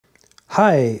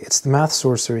Hi, it's the Math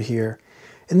Sorcerer here.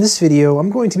 In this video, I'm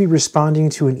going to be responding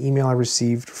to an email I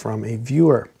received from a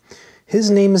viewer.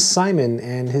 His name is Simon,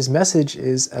 and his message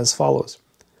is as follows.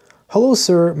 Hello,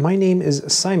 sir. My name is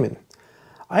Simon.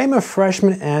 I am a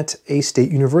freshman at a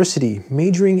state university,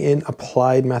 majoring in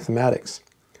applied mathematics.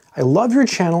 I love your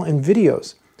channel and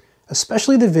videos,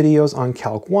 especially the videos on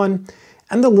Calc 1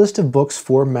 and the list of books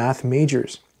for math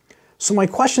majors. So my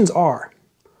questions are,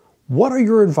 what are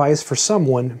your advice for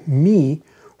someone, me,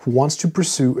 who wants to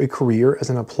pursue a career as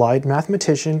an applied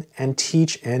mathematician and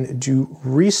teach and do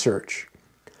research?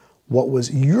 What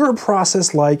was your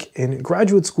process like in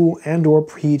graduate school and/or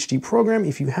PhD program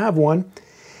if you have one?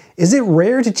 Is it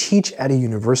rare to teach at a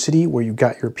university where you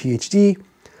got your PhD?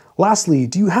 Lastly,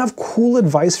 do you have cool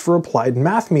advice for applied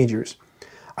math majors?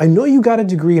 I know you got a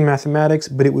degree in mathematics,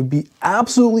 but it would be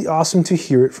absolutely awesome to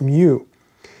hear it from you.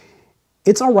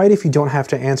 It's alright if you don't have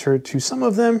to answer to some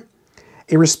of them.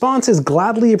 A response is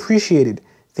gladly appreciated.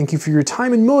 Thank you for your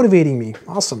time and motivating me.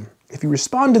 Awesome. If you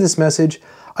respond to this message,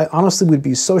 I honestly would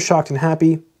be so shocked and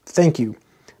happy. Thank you.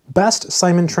 Best,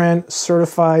 Simon Tran,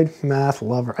 certified math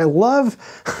lover. I love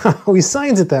how he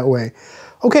signs it that way.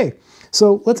 Okay,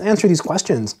 so let's answer these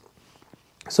questions.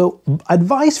 So,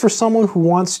 advice for someone who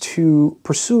wants to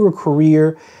pursue a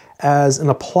career as an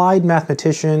applied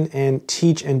mathematician and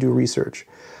teach and do research.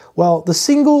 Well, the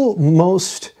single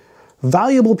most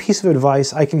valuable piece of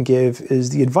advice I can give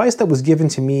is the advice that was given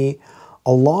to me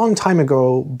a long time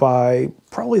ago by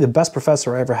probably the best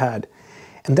professor I ever had.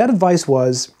 And that advice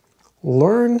was,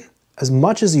 learn as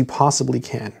much as you possibly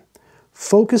can.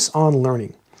 Focus on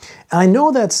learning. And I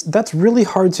know that's really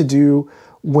hard to do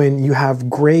when you have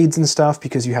grades and stuff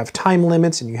because you have time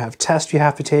limits and you have tests you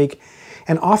have to take.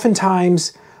 And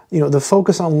oftentimes, the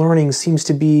focus on learning seems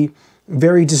to be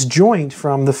very disjoint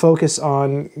from the focus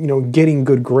on, getting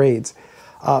good grades.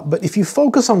 But if you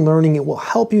focus on learning, it will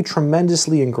help you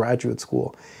tremendously in graduate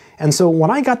school. And so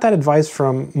when I got that advice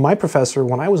from my professor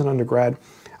when I was an undergrad,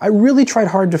 I really tried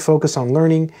hard to focus on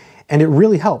learning, and it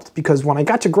really helped because when I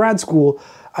got to grad school,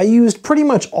 I used pretty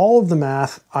much all of the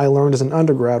math I learned as an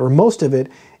undergrad, or most of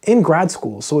it, in grad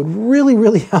school. So it really,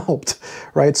 really helped,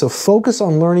 right? So focus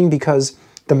on learning because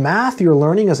the math you're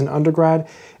learning as an undergrad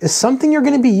is something you're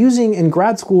going to be using in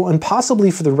grad school and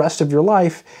possibly for the rest of your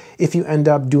life if you end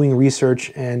up doing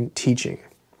research and teaching.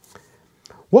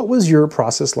 What was your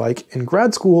process like in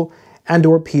grad school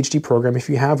and/or PhD program if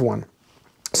you have one?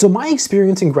 So my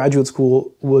experience in graduate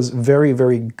school was very,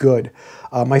 very good.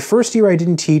 My first year I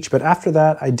didn't teach, but after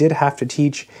that I did have to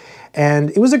teach, and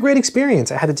it was a great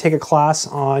experience. I had to take a class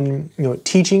on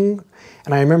teaching,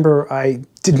 and I remember I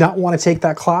did not want to take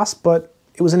that class, but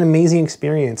it was an amazing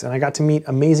experience, and I got to meet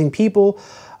amazing people.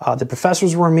 The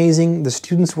professors were amazing, the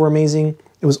students were amazing.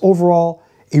 It was overall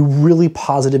a really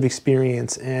positive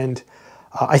experience, and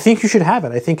I think you should have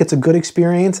it. I think it's a good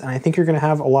experience, and I think you're going to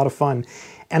have a lot of fun.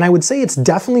 And I would say it's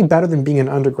definitely better than being an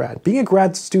undergrad. Being a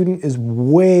grad student is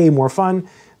way more fun.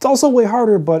 It's also way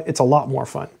harder, but it's a lot more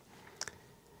fun.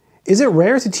 Is it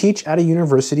rare to teach at a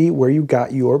university where you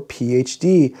got your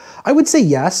PhD? I would say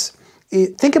yes.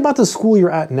 Think about the school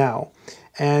you're at now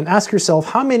and ask yourself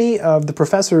how many of the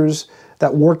professors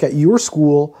that work at your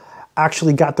school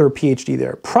actually got their PhD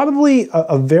there. Probably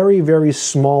a very, very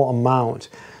small amount.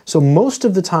 So most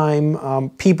of the time,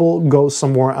 people go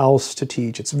somewhere else to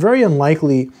teach. It's very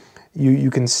unlikely you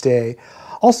can stay.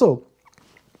 Also,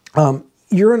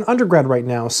 you're an undergrad right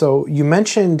now, so you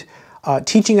mentioned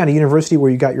teaching at a university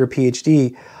where you got your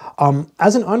PhD.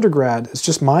 As an undergrad, it's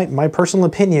just my personal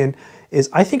opinion, is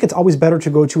I think it's always better to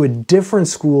go to a different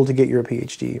school to get your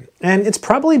PhD. And it's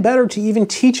probably better to even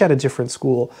teach at a different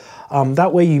school.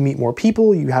 That way you meet more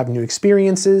people, you have new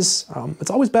experiences. It's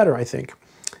always better, I think.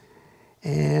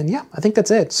 And yeah, I think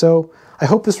that's it. So I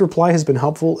hope this reply has been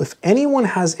helpful. If anyone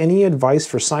has any advice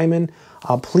for Simon,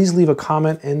 please leave a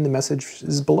comment in the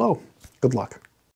messages below. Good luck.